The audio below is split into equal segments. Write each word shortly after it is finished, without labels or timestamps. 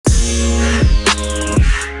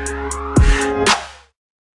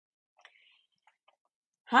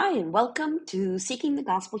Hi, and welcome to Seeking the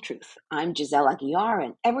Gospel Truth. I'm Giselle Aguiar,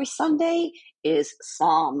 and every Sunday is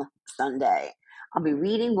Psalm Sunday. I'll be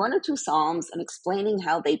reading one or two Psalms and explaining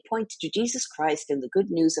how they point to Jesus Christ and the good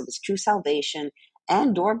news of his true salvation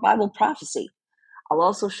and/or Bible prophecy. I'll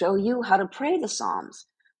also show you how to pray the Psalms.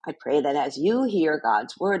 I pray that as you hear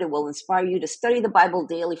God's word, it will inspire you to study the Bible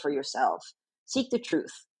daily for yourself. Seek the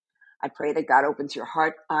truth. I pray that God opens your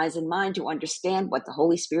heart, eyes, and mind to understand what the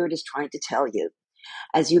Holy Spirit is trying to tell you.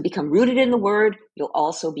 As you become rooted in the word, you'll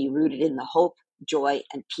also be rooted in the hope, joy,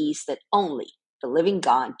 and peace that only the living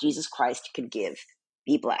God, Jesus Christ, can give.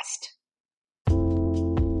 Be blessed.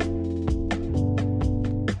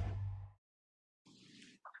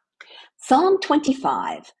 Psalm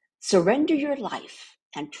 25, surrender your life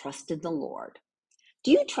and trust in the Lord.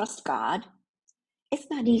 Do you trust God? It's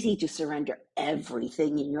not easy to surrender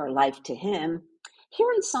everything in your life to him. Here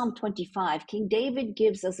in Psalm 25, King David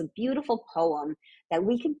gives us a beautiful poem that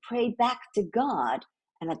we can pray back to God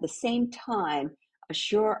and at the same time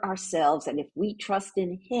assure ourselves that if we trust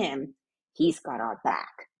in him, he's got our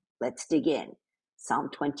back. Let's dig in. Psalm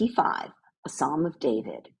 25, a psalm of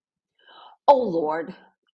David. O Lord,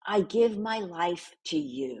 I give my life to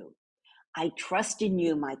you. I trust in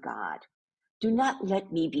you, my God. Do not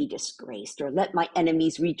let me be disgraced, or let my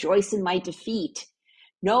enemies rejoice in my defeat.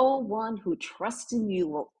 No one who trusts in you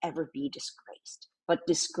will ever be disgraced, but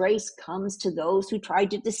disgrace comes to those who try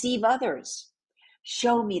to deceive others.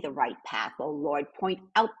 Show me the right path, O Lord. Point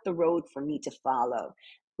out the road for me to follow.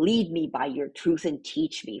 Lead me by your truth and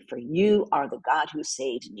teach me, for you are the God who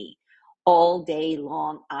saves me. All day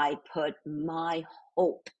long I put my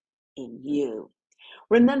hope in you.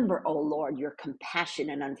 Remember, O Lord, your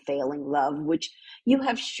compassion and unfailing love, which you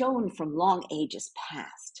have shown from long ages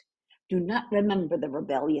past. Do not remember the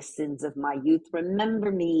rebellious sins of my youth.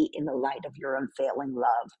 Remember me in the light of your unfailing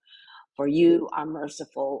love, for you are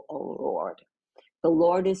merciful, O Lord. The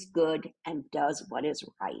Lord is good and does what is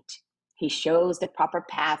right. He shows the proper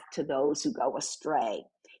path to those who go astray.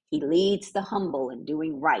 He leads the humble in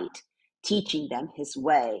doing right, teaching them his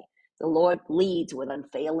way. The Lord leads with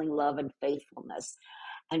unfailing love and faithfulness,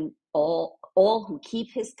 and all who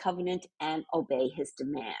keep his covenant and obey his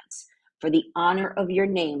demands. For the honor of your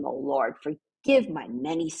name, O Lord, forgive my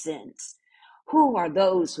many sins. Who are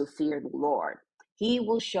those who fear the Lord? He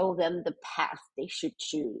will show them the path they should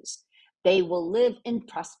choose. They will live in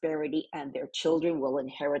prosperity, and their children will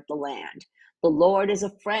inherit the land. The Lord is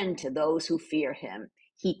a friend to those who fear him.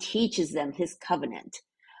 He teaches them his covenant.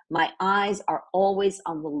 My eyes are always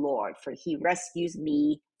on the Lord, for he rescues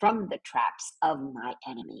me from the traps of my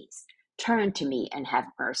enemies. Turn to me and have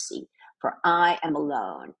mercy, for I am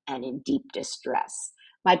alone and in deep distress.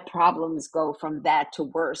 My problems go from bad to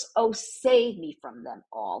worse. Oh, save me from them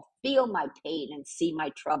all. Feel my pain and see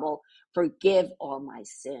my trouble. Forgive all my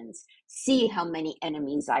sins. See how many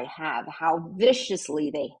enemies I have, how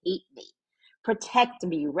viciously they hate me. Protect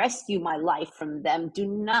me, rescue my life from them. Do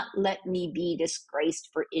not let me be disgraced,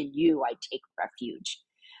 for in you I take refuge.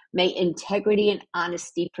 May integrity and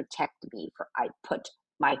honesty protect me, for I put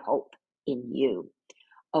my hope in you.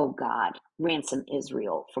 O God, ransom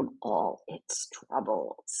Israel from all its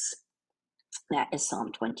troubles. That is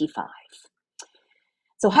Psalm 25.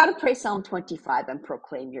 So, how to pray Psalm 25 and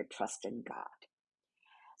proclaim your trust in God.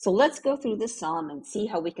 So, let's go through this psalm and see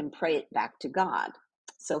how we can pray it back to God.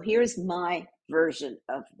 So, here's my version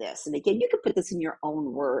of this. And again, you can put this in your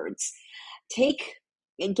own words. Take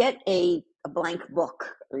and get a blank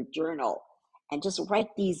book or journal and just write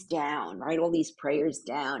these down, write all these prayers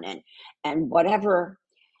down, and whatever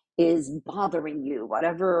is bothering you,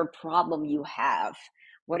 whatever problem you have,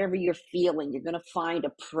 whatever you're feeling, you're going to find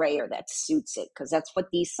a prayer that suits it, because that's what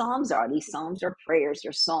these psalms are. These psalms are prayers,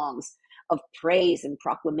 they're songs of praise and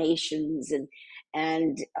proclamations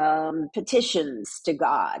and petitions to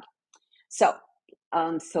God. So,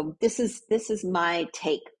 so this is my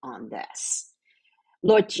take on this.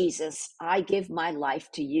 Lord Jesus, I give my life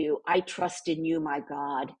to you. I trust in you, my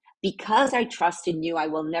God. Because I trust in you, I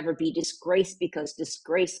will never be disgraced, because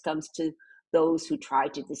disgrace comes to those who try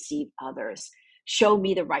to deceive others. Show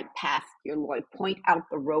me the right path, dear Lord. Point out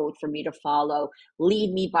the road for me to follow.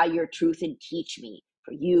 Lead me by your truth and teach me,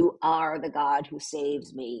 for you are the God who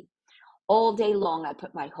saves me. All day long, I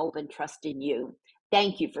put my hope and trust in you.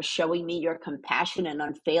 Thank you for showing me your compassion and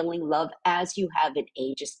unfailing love as you have in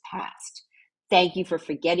ages past. Thank you for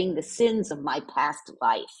forgetting the sins of my past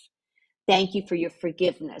life. Thank you for your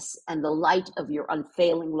forgiveness and the light of your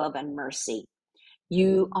unfailing love and mercy.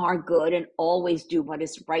 You are good and always do what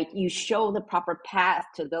is right. You show the proper path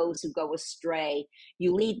to those who go astray.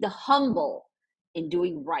 You lead the humble in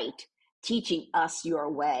doing right, teaching us your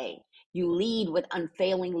way. You lead with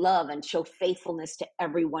unfailing love and show faithfulness to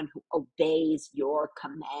everyone who obeys your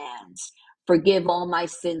commands. Forgive all my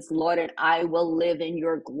sins, Lord, and I will live in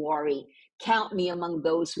your glory. Count me among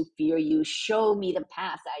those who fear you. Show me the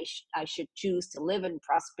path I should choose to live in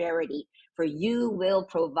prosperity, for you will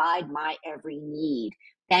provide my every need.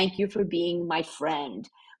 Thank you for being my friend.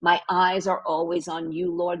 My eyes are always on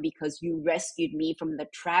you, Lord, because you rescued me from the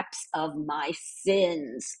traps of my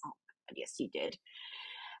sins. Oh, God, yes, you did.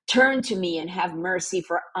 Turn to me and have mercy,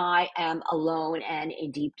 for I am alone and in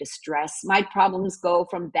deep distress. My problems go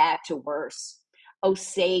from bad to worse. Oh,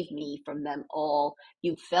 save me from them all.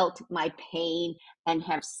 You felt my pain and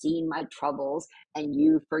have seen my troubles, and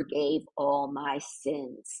you forgave all my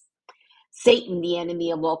sins. Satan, the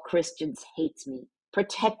enemy of all Christians, hates me.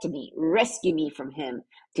 Protect me, rescue me from him.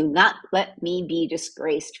 Do not let me be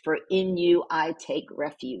disgraced, for in you I take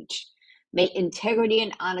refuge. May integrity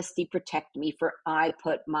and honesty protect me, for I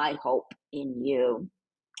put my hope in you.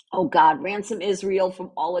 Oh God, ransom Israel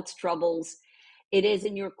from all its troubles. It is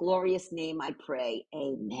in your glorious name I pray.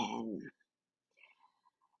 Amen.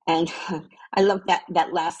 And I love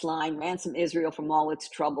that last line, ransom Israel from all its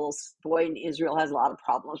troubles. Boy, Israel has a lot of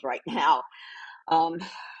problems right now. Um,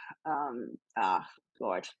 um, uh,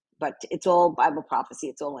 Lord, but it's all Bible prophecy.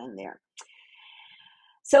 It's all in there.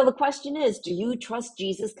 So the question is, do you trust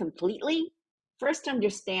Jesus completely? First,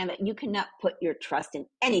 understand that you cannot put your trust in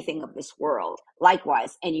anything of this world.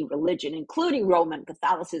 Likewise, any religion, including Roman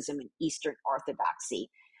Catholicism and Eastern Orthodoxy,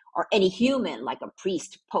 or any human like a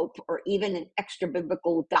priest, pope, or even an extra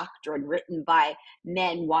biblical doctrine written by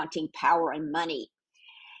men wanting power and money.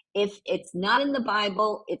 If it's not in the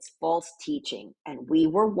Bible, it's false teaching. And we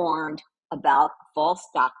were warned about false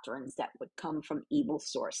doctrines that would come from evil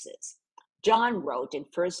sources. John wrote in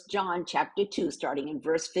 1 John chapter 2, starting in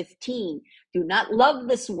verse 15, do not love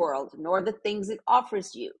this world, nor the things it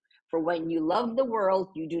offers you. For when you love the world,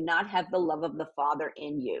 you do not have the love of the Father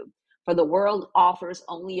in you. For the world offers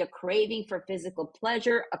only a craving for physical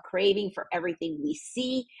pleasure, a craving for everything we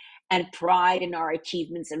see, and pride in our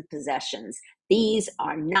achievements and possessions. These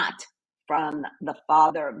are not from the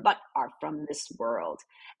Father, but are from this world.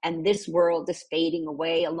 And this world is fading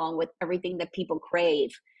away along with everything that people crave.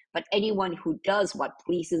 But anyone who does what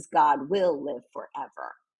pleases God will live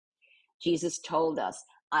forever. Jesus told us,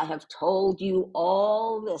 I have told you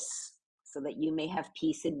all this so that you may have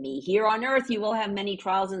peace in me. Here on earth you will have many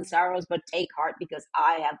trials and sorrows, but take heart because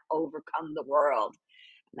I have overcome the world.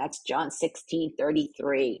 And that's John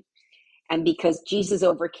 16:33. And because Jesus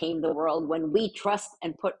overcame the world, when we trust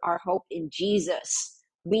and put our hope in Jesus,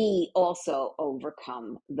 we also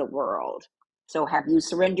overcome the world. So have you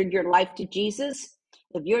surrendered your life to Jesus?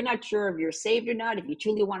 If you're not sure if you're saved or not, if you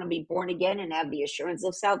truly want to be born again and have the assurance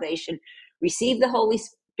of salvation, receive the Holy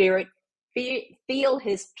Spirit, feel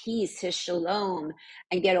his peace, his shalom,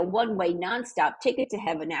 and get a one-way nonstop ticket to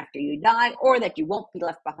heaven after you die, or that you won't be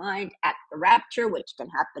left behind at the rapture, which can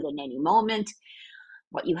happen in any moment.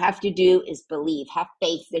 What you have to do is believe, have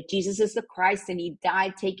faith that Jesus is the Christ and he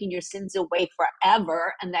died taking your sins away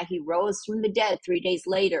forever and that he rose from the dead 3 days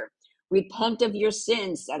later. Repent of your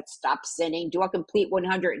sins and stop sinning. Do a complete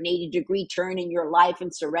 180-degree turn in your life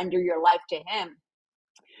and surrender your life to him.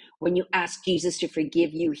 When you ask Jesus to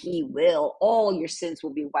forgive you, he will. All your sins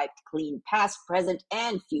will be wiped clean, past, present,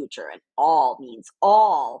 and future. And all means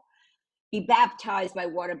all. Be baptized by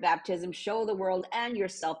water baptism. Show the world and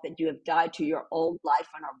yourself that you have died to your old life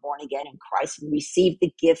and are born again in Christ and receive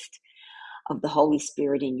the gift of the Holy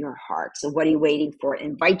Spirit in your heart. So what are you waiting for?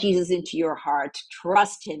 Invite Jesus into your heart.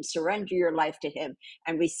 Trust him. Surrender your life to him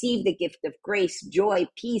and receive the gift of grace, joy,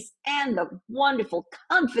 peace, and the wonderful,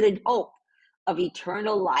 confident hope of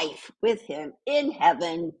eternal life with him in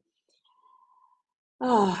heaven.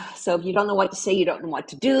 Oh, so if you don't know what to say, you don't know what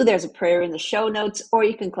to do, there's a prayer in the show notes, or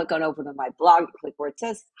you can click on over to my blog, click where it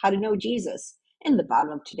says How to Know Jesus. In the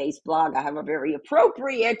bottom of today's blog, I have a very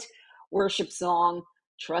appropriate worship song,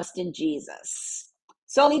 Trust in Jesus.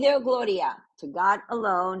 Soli Deo Gloria, to God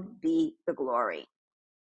alone be the glory.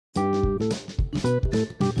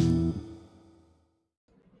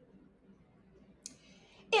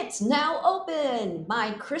 It's now open,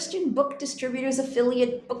 my Christian Book Distributors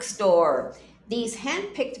affiliate bookstore. These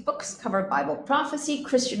hand-picked books cover Bible prophecy,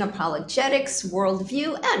 Christian apologetics,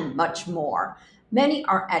 worldview, and much more. Many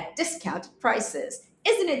are at discounted prices.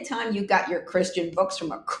 Isn't it time you got your Christian books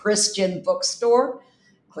from a Christian bookstore?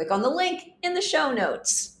 Click on the link in the show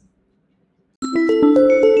notes.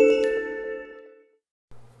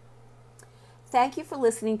 Thank you for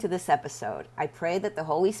listening to this episode. I pray that the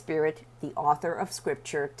Holy Spirit, the author of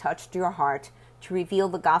Scripture, touched your heart to reveal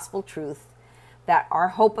the gospel truth that our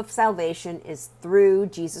hope of salvation is through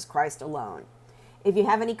Jesus Christ alone. If you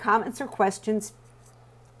have any comments or questions,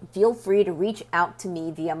 feel free to reach out to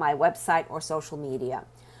me via my website or social media.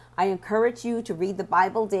 I encourage you to read the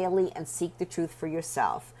Bible daily and seek the truth for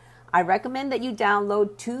yourself. I recommend that you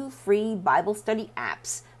download 2 free Bible study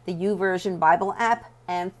apps, the YouVersion Bible app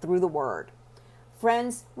and Through the Word.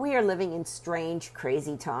 Friends, we are living in strange,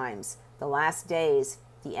 crazy times, the last days,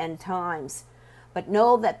 the end times. But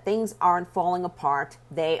know that things aren't falling apart,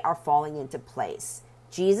 they are falling into place.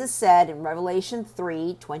 Jesus said in Revelation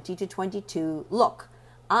 3:20-22, "Look,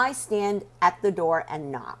 I stand at the door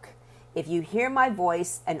and knock. If you hear my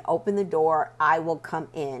voice and open the door, I will come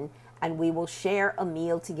in, and we will share a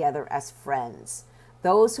meal together as friends.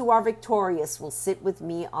 Those who are victorious will sit with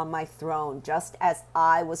me on my throne, just as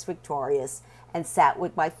I was victorious and sat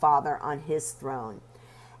with my Father on his throne."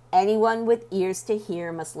 Anyone with ears to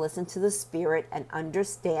hear must listen to the Spirit and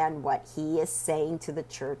understand what he is saying to the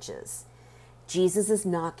churches. Jesus is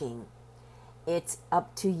knocking. It's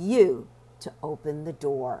up to you to open the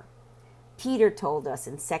door. Peter told us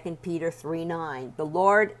in 2 Peter 3:9, the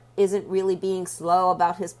Lord isn't really being slow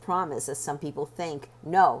about his promise, as some people think.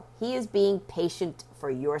 No, he is being patient for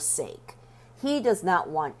your sake. He does not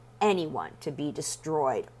want anyone to be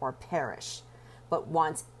destroyed or perish, but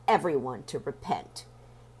wants everyone to repent.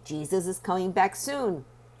 Jesus is coming back soon.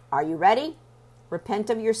 Are you ready? Repent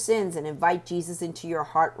of your sins and invite Jesus into your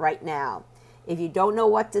heart right now. If you don't know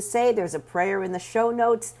what to say, there's a prayer in the show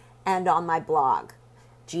notes and on my blog.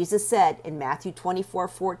 Jesus said in Matthew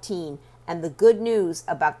 24:14, "And the good news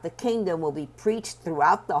about the kingdom will be preached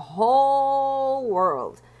throughout the whole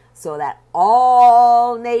world, so that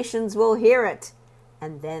all nations will hear it,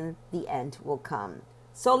 and then the end will come."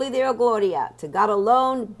 Soli Deo Gloria. To God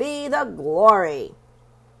alone be the glory.